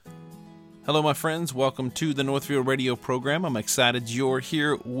Hello, my friends. Welcome to the Northfield Radio program. I'm excited you're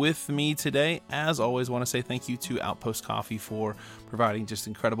here with me today. As always, I want to say thank you to Outpost Coffee for providing just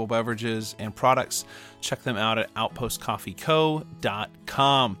incredible beverages and products. Check them out at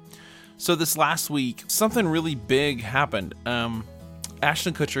outpostcoffeeco.com. So this last week, something really big happened.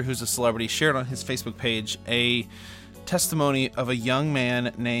 Ashton Kutcher, who's a celebrity, shared on his Facebook page a testimony of a young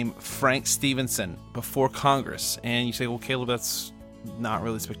man named Frank Stevenson before Congress. And you say, well, Caleb, that's not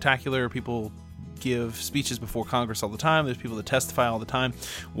really spectacular. People give speeches before Congress all the time. There's people that testify all the time.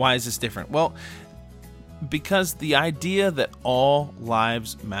 Why is this different? Well, because the idea that all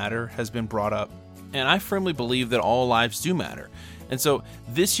lives matter has been brought up. And I firmly believe that all lives do matter. And so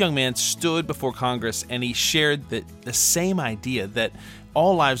this young man stood before Congress and he shared the same idea that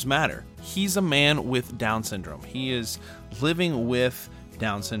all lives matter. He's a man with Down syndrome. He is living with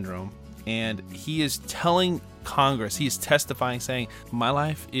Down syndrome, and he is telling Congress, he is testifying, saying, my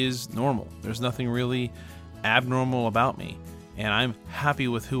life is normal. There's nothing really abnormal about me, and I'm happy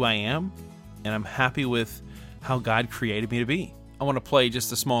with who I am, and I'm happy with how God created me to be. I want to play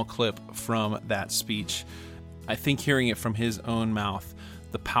just a small clip from that speech. I think hearing it from his own mouth,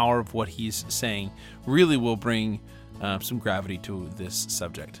 the power of what he's saying really will bring some gravity to this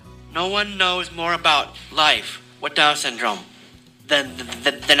subject. No one knows more about life with Down syndrome than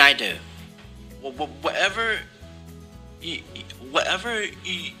I do. Whatever you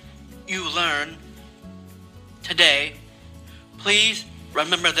learn today, please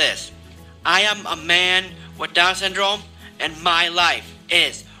remember this. I am a man with Down syndrome, and my life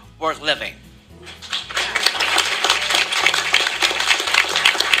is worth living.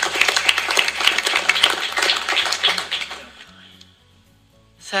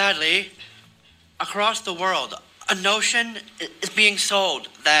 Sadly, across the world, a notion is being sold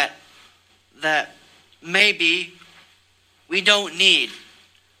that maybe we don't need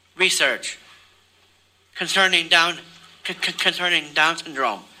research concerning Down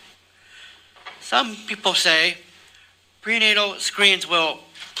syndrome. Some people say prenatal screens will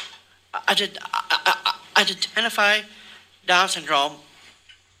identify Down syndrome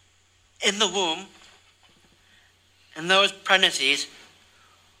in the womb, and those pregnancies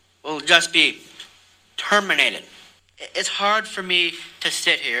will just be terminated. It's hard for me to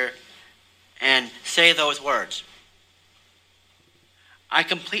sit here and say those words. I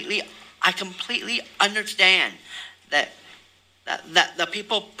completely understand that the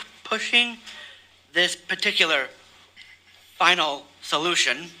people pushing this particular final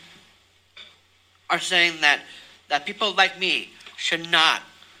solution are saying that people like me should not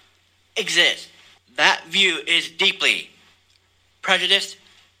exist. That view is deeply prejudiced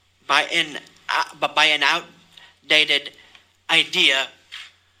by an outdated idea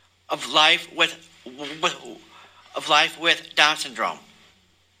of life with Down syndrome.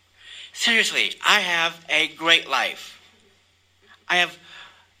 Seriously, I have a great life. I have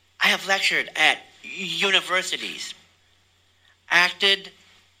lectured at universities, acted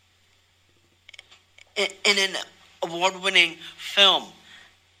in an award-winning film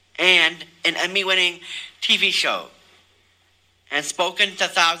and an Emmy-winning TV show, and spoken to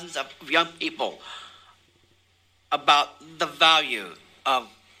thousands of young people about the value of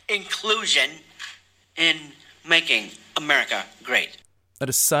inclusion in making America great. That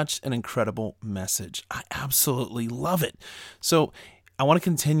is such an incredible message. I absolutely love it. So I want to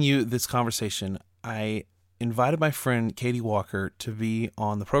continue this conversation. I invited my friend Katie Walker to be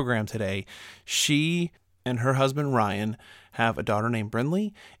on the program today. She and her husband Ryan have a daughter named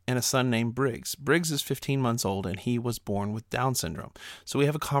Brinley and a son named Briggs. Briggs is 15 months old and he was born with Down syndrome. So we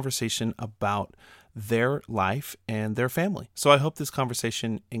have a conversation about their life and their family. So I hope this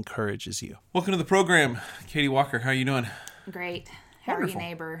conversation encourages you. Welcome to the program, Katie Walker. How are you doing? Great. How Wonderful. are you,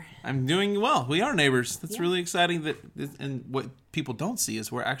 neighbor? I'm doing well. We are neighbors. That's really exciting. And what people don't see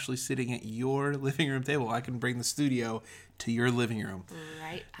is we're actually sitting at your living room table. I can bring the studio to your living room.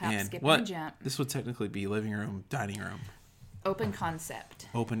 Right. Hop, skip, and jump. This would technically be living room, dining room. Open concept.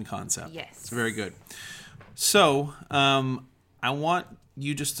 Open concept. Yes. It's very good. So I want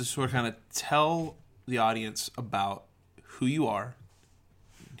you just to sort of kind of tell the audience about who you are,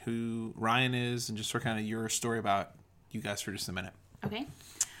 who Ryan is, and just sort of kind of your story about you guys for just a minute. Okay.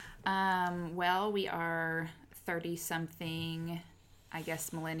 Well, we are 30-something, I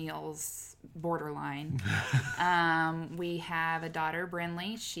guess millennials, borderline. We have a daughter,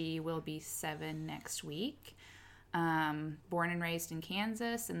 Brinley. She will be 7 next week. Born and raised in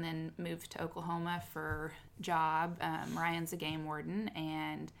Kansas and then moved to Oklahoma for job. Ryan's a game warden,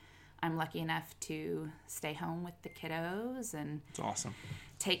 and I'm lucky enough to stay home with the kiddos and It's awesome.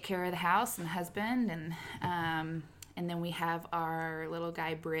 take care of the house and the husband. And And then we have our little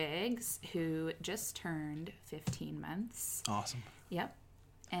guy Briggs, who just turned 15 months. Awesome. Yep.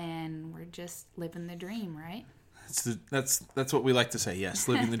 And we're just living the dream, right? That's what we like to say. Yes,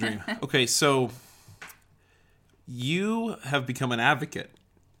 living the dream. Okay, so you have become an advocate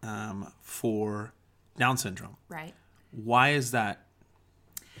for Down syndrome. Right. Why is that?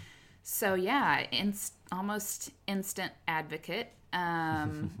 So yeah, almost instant advocate.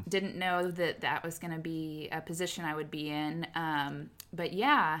 Didn't know that was going to be a position I would be in. But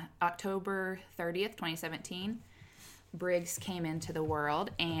yeah, October 30th, 2017, Briggs came into the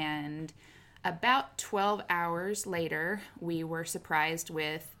world, and about 12 hours later, we were surprised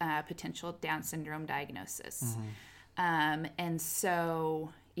with potential Down syndrome diagnosis. And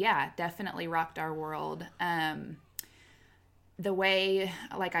so, yeah, definitely rocked our world. The way,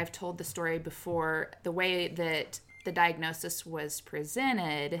 like I've told the story before, the way that the diagnosis was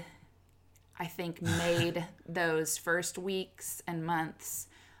presented, I think made those first weeks and months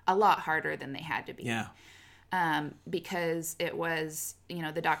a lot harder than they had to be. Yeah. Because it was,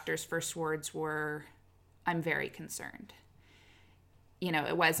 the doctor's first words were, "I'm very concerned."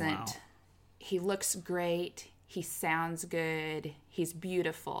 It wasn't, Wow. "He looks great, he sounds good, he's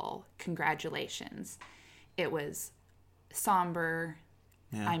beautiful, congratulations." It was somber,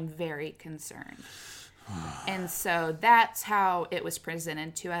 Yeah. "I'm very concerned." And so that's how it was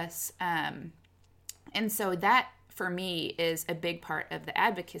presented to us. And so that, for me, is a big part of the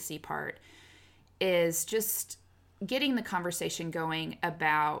advocacy part, is just getting the conversation going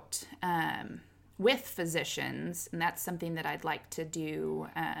about with physicians, and that's something that I'd like to do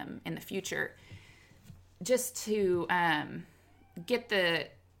in the future, just to get the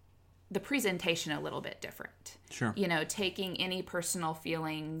presentation a little bit different. Sure. Taking any personal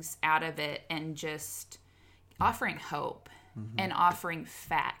feelings out of it and just offering hope and offering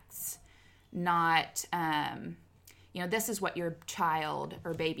facts, not, this is what your child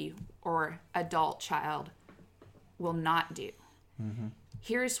or baby or adult child will not do.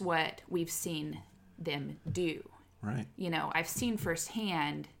 Here's what we've seen them do. Right. I've seen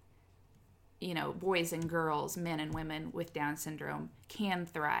firsthand, boys and girls, men and women with Down syndrome can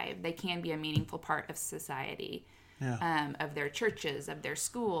thrive. They can be a meaningful part of society, of their churches, of their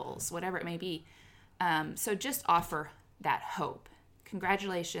schools, whatever it may be. So just offer that hope.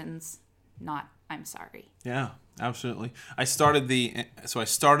 Congratulations, not "I'm sorry." Yeah, absolutely. I started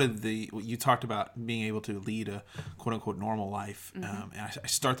you talked about being able to lead a quote unquote normal life. And I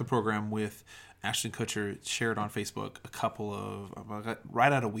start the program with Ashton Kutcher, shared on Facebook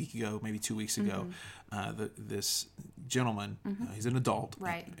right out a week ago, maybe 2 weeks ago. This gentleman, he's an adult,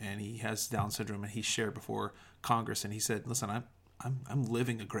 Right. and he has Down syndrome, and he shared before Congress, and he said, "Listen, I'm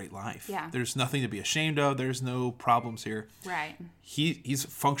living a great life. Yeah. There's nothing to be ashamed of. There's no problems here. Right. He's a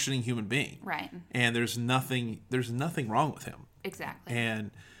functioning human being. Right. And there's nothing wrong with him. Exactly.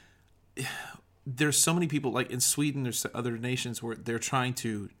 And there's so many people, like in Sweden, there's other nations where they're trying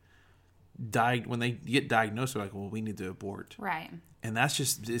to when they get diagnosed, they're like, well, we need to abort. Right. And that's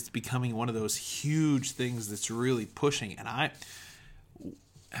just, it's becoming one of those huge things that's really pushing. And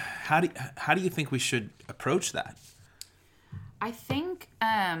how do you think we should approach that? I think,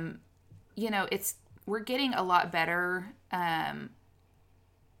 we're getting a lot better.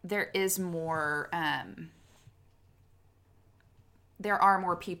 There is more, there are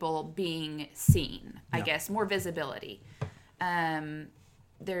more people being seen, I guess, more visibility.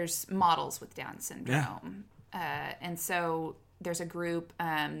 There's models with Down syndrome. And so there's a group,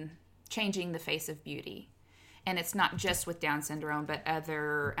 Changing the Face of Beauty. And it's not just with Down syndrome, but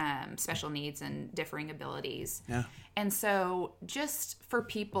other special needs and differing abilities. Yeah. And so just for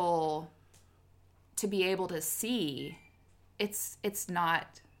people to be able to see, it's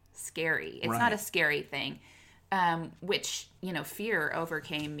not scary. It's not a scary thing, which, fear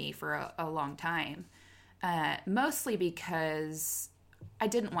overcame me for a long time. Mostly because I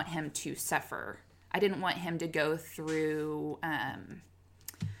didn't want him to suffer. I didn't want him to go through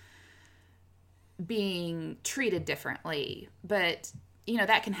being treated differently. But,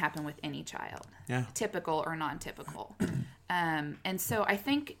 that can happen with any child, typical or non-typical. And so I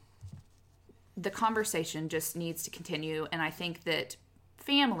think the conversation just needs to continue. And I think that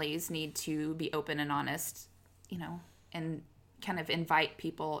families need to be open and honest, and kind of invite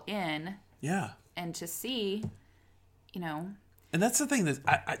people in. Yeah. And to see, And that's the thing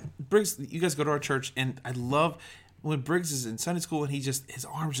that Briggs, you guys go to our church, and I love when Briggs is in Sunday school and his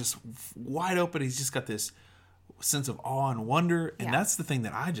arms just wide open. He's just got this sense of awe and wonder. And that's the thing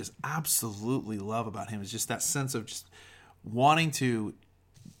that I just absolutely love about him, is just that sense of just wanting to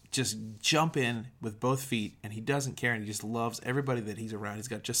just jump in with both feet, and he doesn't care, and he just loves everybody that he's around. He's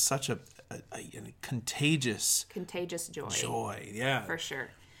got just such a a contagious joy. Yeah, For sure.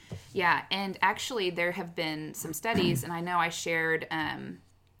 Yeah, and actually there have been some studies, and I know I shared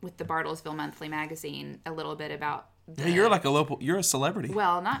with the Bartlesville Monthly magazine a little bit about. Yeah, you're a celebrity.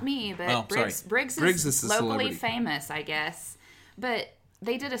 Well, not me, but Briggs is locally celebrity. famous, I guess. But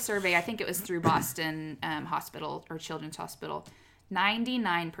they did a survey, I think it was through Boston Hospital or Children's Hospital.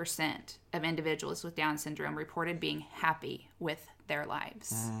 99% of individuals with Down syndrome reported being happy with their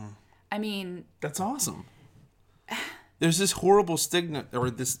lives. I mean, that's awesome. There's this horrible stigma or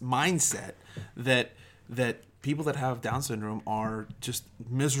this mindset that people that have Down syndrome are just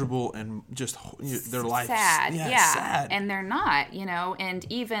miserable and just their life sad. sad. And they're not, and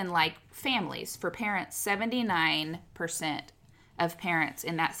even like families, for parents, 79% of parents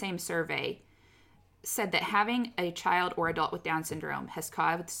in that same survey said that having a child or adult with Down syndrome has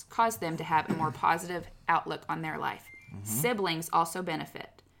caused them to have a more positive outlook on their life. Siblings also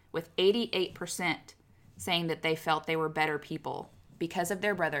benefit, with 88% saying that they felt they were better people because of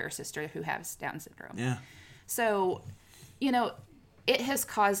their brother or sister who has Down syndrome. Yeah. So, it has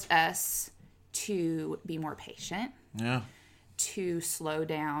caused us to be more patient. Yeah. To slow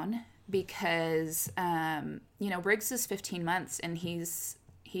down because, Briggs is 15 months and he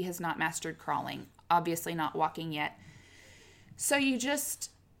has not mastered crawling, obviously not walking yet. So you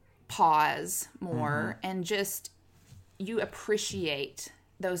just pause more and just, you appreciate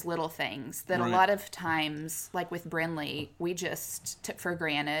those little things that a lot of times, like with Brinley, we just took for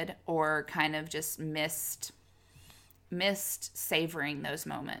granted or kind of just missed savoring those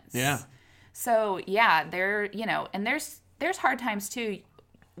moments. Yeah. So yeah, and there's hard times too.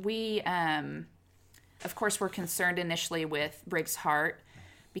 We, of course, were concerned initially with Briggs' heart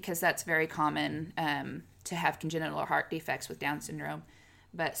because that's very common to have congenital heart defects with Down syndrome.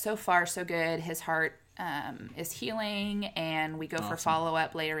 But so far, so good. His heart is healing, and we go for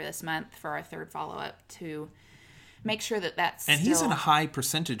follow-up later this month for our third follow-up to make sure that's and he's in a high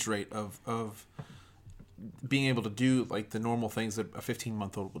percentage rate of being able to do like the normal things that a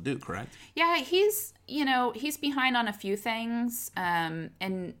 15-month-old will do, correct? Yeah, he's behind on a few things,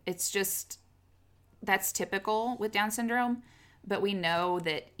 and it's just, that's typical with Down syndrome, but we know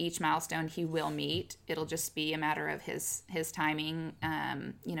that each milestone he will meet. It'll just be a matter of his timing.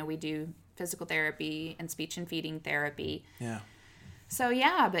 We do physical therapy and speech and feeding therapy. Yeah. So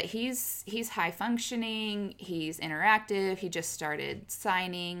yeah, but he's high functioning. He's interactive. He just started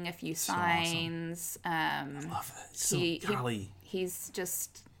signing a few signs. Awesome. I love that. He's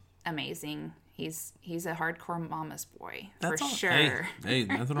just amazing. He's a hardcore mama's boy. That's for sure. Hey,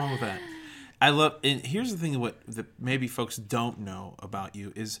 nothing wrong with that. I love. And here's the thing: that maybe folks don't know about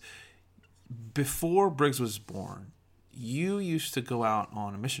you is before Briggs was born, you used to go out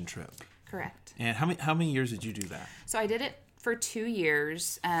on a mission trip. Correct. And how many years did you do that? So I did it for 2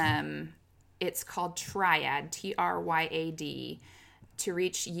 years. It's called Triad, TRYAD, to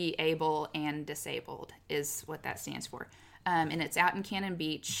reach ye able and disabled is what that stands for. And it's out in Cannon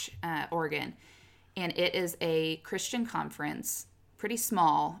Beach, Oregon. And it is a Christian conference, pretty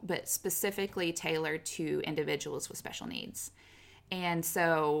small, but specifically tailored to individuals with special needs. And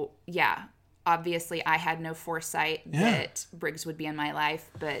so, yeah, obviously I had no foresight that Briggs would be in my life,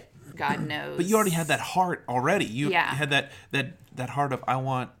 but God knows. But you already had that heart already. You Yeah. had that heart of, I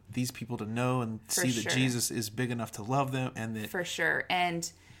want these people to know and For see that sure. Jesus is big enough to love them. And that For sure.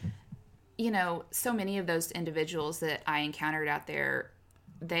 And, so many of those individuals that I encountered out there,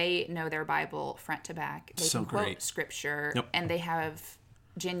 they know their Bible front to back. They So can quote great. scripture, Yep. and they have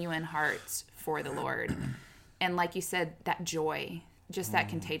genuine hearts for the Lord. And like you said, that joy, just that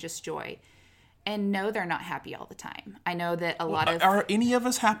contagious joy. And no, they're not happy all the time. I know that a lot of... Are any of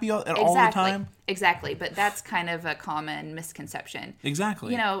us happy all the time? Exactly. But that's kind of a common misconception.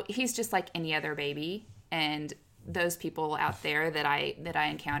 Exactly. He's just like any other baby. And those people out there that I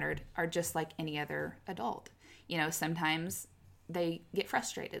encountered are just like any other adult. Sometimes they get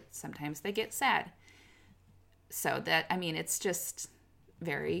frustrated. Sometimes they get sad. So it's just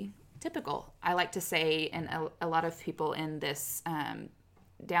very typical. I like to say, and a lot of people in this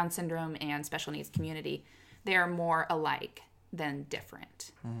Down syndrome and special needs community, they are more alike than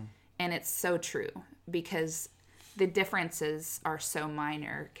different. And it's so true because the differences are so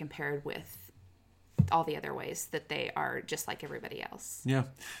minor compared with all the other ways that they are just like everybody else. Yeah.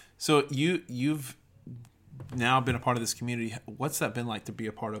 So you've now been a part of this community. What's that been like to be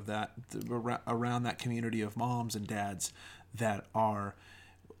a part of that, around that community of moms and dads that are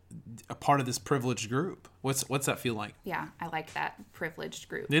a part of this privileged group? What's that feel like? Yeah, I like that privileged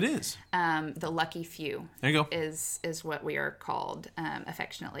group. It is. The lucky few. There you go. Is what we are called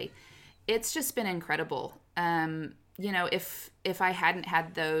affectionately. it's just been incredible. If I hadn't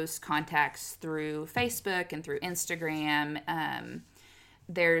had those contacts through Facebook and through Instagram,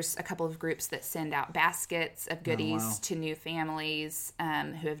 there's a couple of groups that send out baskets of goodies to new families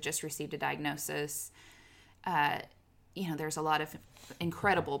who have just received a diagnosis. There's a lot of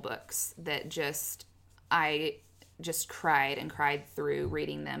incredible books that I just cried and cried through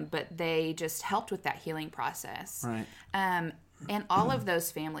reading them, but they just helped with that healing process. Right. And all of those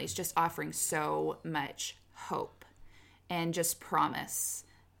families just offering so much hope and just promise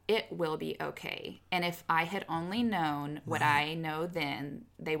it will be okay. And if I had only known what I know then,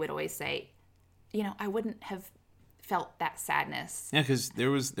 they would always say, I wouldn't have felt that sadness. Yeah, because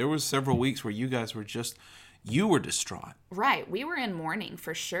there was several weeks where you guys were you were distraught. Right. We were in mourning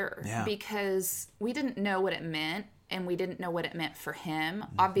for sure. Yeah. Because we didn't know what it meant, and we didn't know what it meant for him.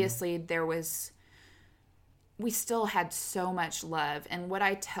 Mm-hmm. Obviously, we still had so much love. And what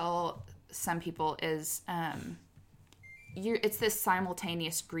I tell some people is it's this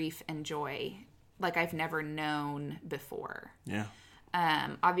simultaneous grief and joy like I've never known before. Yeah.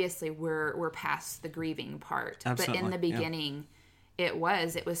 Obviously, we're past the grieving part. Absolutely. But in the beginning, it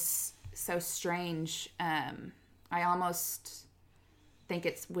was so strange. I almost think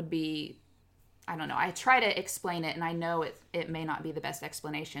it would be, I don't know. I try to explain it, and I know it may not be the best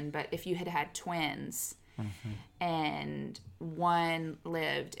explanation, but if you had twins and one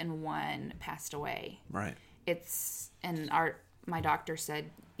lived and one passed away. Right. My doctor said,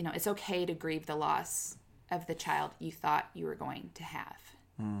 it's okay to grieve the loss of the child you thought you were going to have.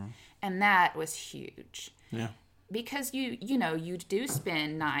 And that was huge. Yeah. Because you do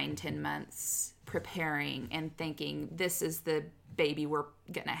spend 9-10 months preparing and thinking this is the baby we're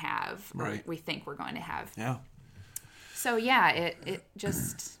going to have, or right. we think we're going to have. Yeah. So yeah,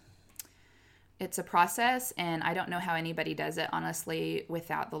 it's a process, and I don't know how anybody does it, honestly,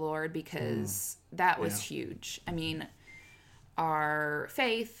 without the Lord, because that was huge. I mean, our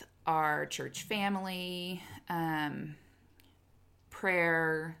faith, our church family,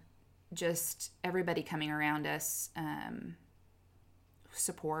 prayer, just everybody coming around us,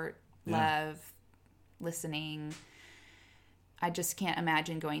 support, love, listening. I just can't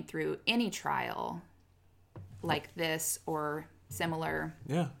imagine going through any trial like this or similar.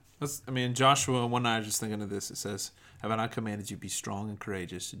 Yeah. Joshua 1:9, I was just thinking of this. It says, have I not commanded you, be strong and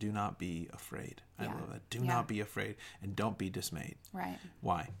courageous, do not be afraid. I love that. Do not be afraid, and don't be dismayed. Right.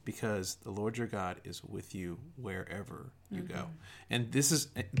 Why? Because the Lord your God is with you wherever you go. And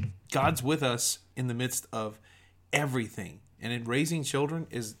God's with us in the midst of everything. And in raising children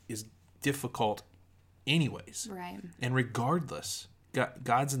is difficult anyways. Right. And regardless,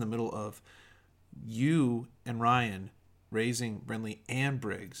 God's in the middle of you and Ryan raising Brinley and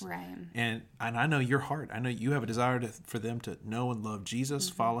Briggs. Right. And I know your heart. I know you have a desire for them to know and love Jesus,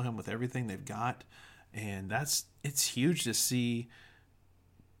 follow him with everything they've got. And it's huge to see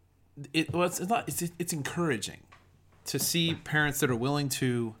it. Well, it's encouraging to see parents that are willing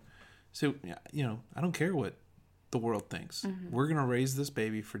to say, I don't care what the world thinks. We're going to raise this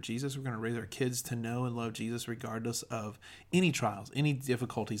baby for Jesus. We're going to raise our kids to know and love Jesus regardless of any trials, any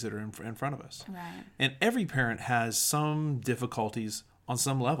difficulties that are in front of us. Right. And every parent has some difficulties on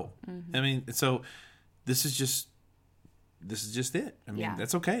some level. I mean, so this is just it. I mean,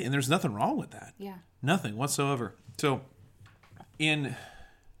 that's okay. And there's nothing wrong with that. Yeah. Nothing whatsoever. So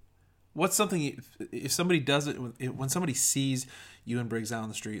what's something, if somebody does it, when somebody sees you and Briggs out on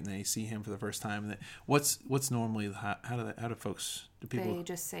the street and they see him for the first time, what's normally, how do people? They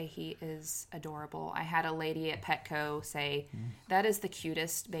just say he is adorable. I had a lady at Petco say, that is the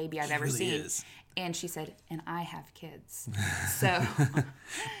cutest baby I've ever seen. Is. And she said, and I have kids. So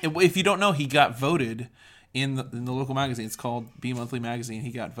if you don't know, he got voted in the local magazine. It's called B Monthly Magazine.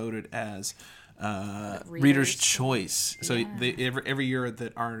 He got voted as Reader's Choice. So every year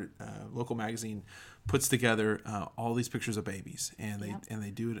that our local magazine puts together all these pictures of babies, and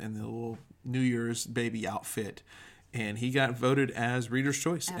they do it in the little New Year's baby outfit, and he got voted as Reader's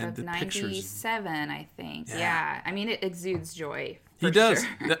Choice. Out and of the 97, I think. Yeah. I mean, it exudes joy. He does,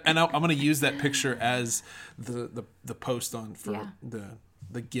 and I'm going to use that picture as the post on for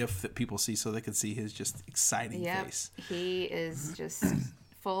the GIF that people see, so they can see his just exciting face. He is just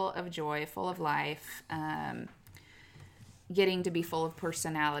full of joy, full of life. Getting to be full of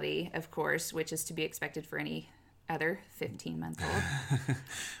personality, of course, which is to be expected for any other 15-month-old.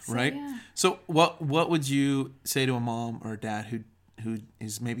 Right. Yeah. So what would you say to a mom or a dad who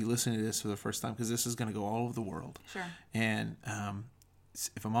is maybe listening to this for the first time? Because this is going to go all over the world. Sure. And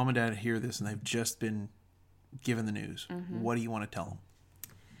if a mom and dad hear this and they've just been given the news, what do you want to tell them?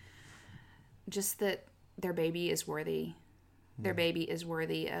 Just that their baby is worthy. Their baby is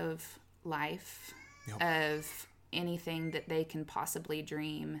worthy of life, Yep. of anything that they can possibly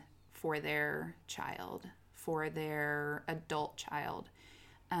dream for their child, for their adult child.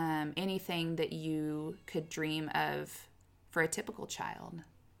 Anything that you could dream of for a typical child,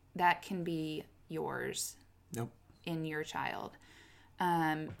 that can be yours Yep. in your child.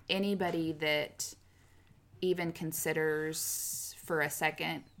 Anybody that even considers for a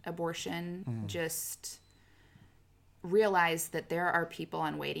second abortion, just realize that there are people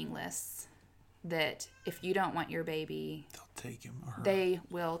on waiting lists that if you don't want your baby, They'll take him or her. they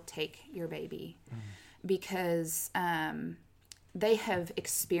will take your baby because they have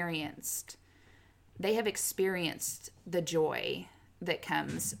experienced the joy that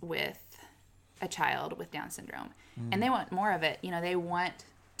comes with a child with Down syndrome, and they want more of it. They want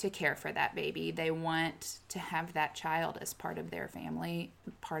to care for that baby. They want to have that child as part of their family,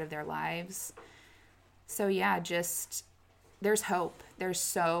 part of their lives. So yeah, just there's hope. There's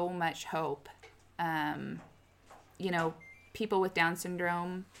so much hope. People with Down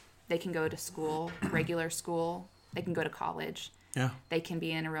syndrome, they can go to school, regular school. They can go to college. Yeah. They can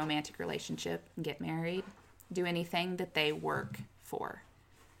be in a romantic relationship and get married, do anything that they work for.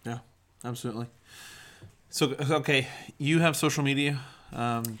 Yeah, absolutely. So, okay, you have social media,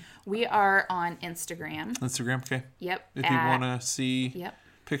 We are on Instagram. Instagram, okay? Yep. If you want to see Yep.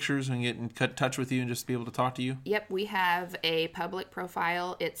 pictures and get in touch with you and just be able to talk to you. Yep, we have a public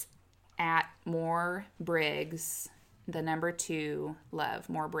profile. It's at More Briggs, the number 2 love,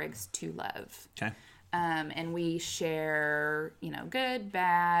 More Briggs 2 love. Okay. And we share, good,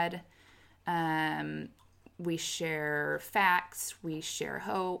 bad. We share facts. We share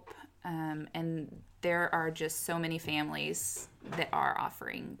hope. And there are just so many families that are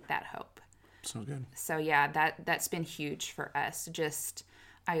offering that hope. So good. So yeah, that's been huge for us.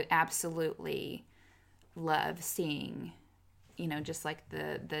 I absolutely love seeing, just like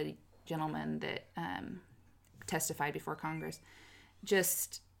the gentleman that testified before Congress.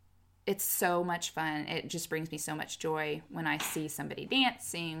 It's so much fun. It just brings me so much joy when I see somebody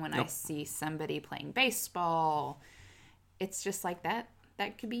dancing, when I see somebody playing baseball. It's just like that.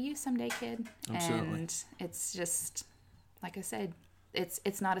 That could be you someday, kid. Absolutely. And it's just, like I said,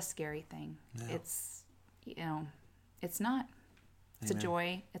 it's not a scary thing. Yeah. It's, it's not. It's a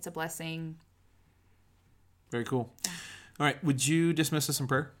joy. It's a blessing. Very cool. All right. Would you dismiss us in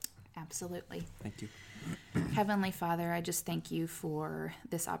prayer? Absolutely. Thank you. Heavenly Father, I just thank you for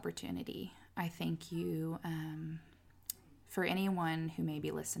this opportunity. I thank you for anyone who may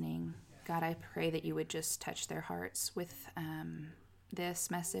be listening. God, I pray that you would just touch their hearts with this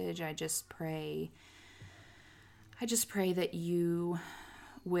message. I just pray that you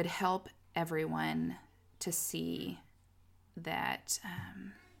would help everyone to see that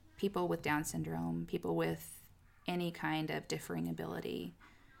people with Down syndrome, people with any kind of differing ability,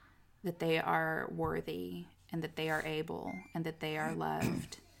 that they are worthy and that they are able and that they are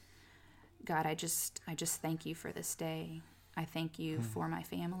loved. God, I just thank you for this day. I thank you for my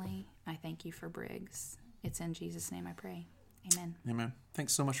family. I thank you for Briggs. It's in Jesus' name I pray. Amen. Amen.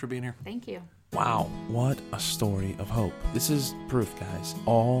 Thanks so much for being here. Thank you. Wow, what a story of hope. This is proof, guys.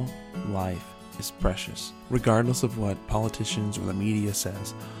 All life is precious. Regardless of what politicians or the media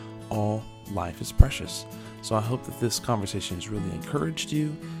says, all life is precious. So I hope that this conversation has really encouraged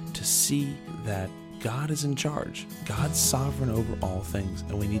you to see that God is in charge. God's sovereign over all things,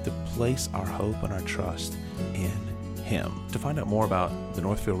 and we need to place our hope and our trust in Him. To find out more about the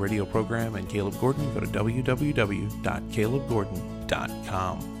Northfield Radio program and Caleb Gordon, go to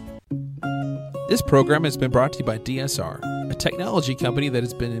www.calebgordon.com. This program has been brought to you by DSR, a technology company that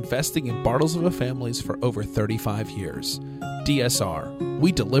has been investing in Bartlesville families for over 35 years. DSR,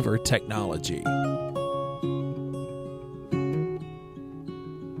 we deliver technology.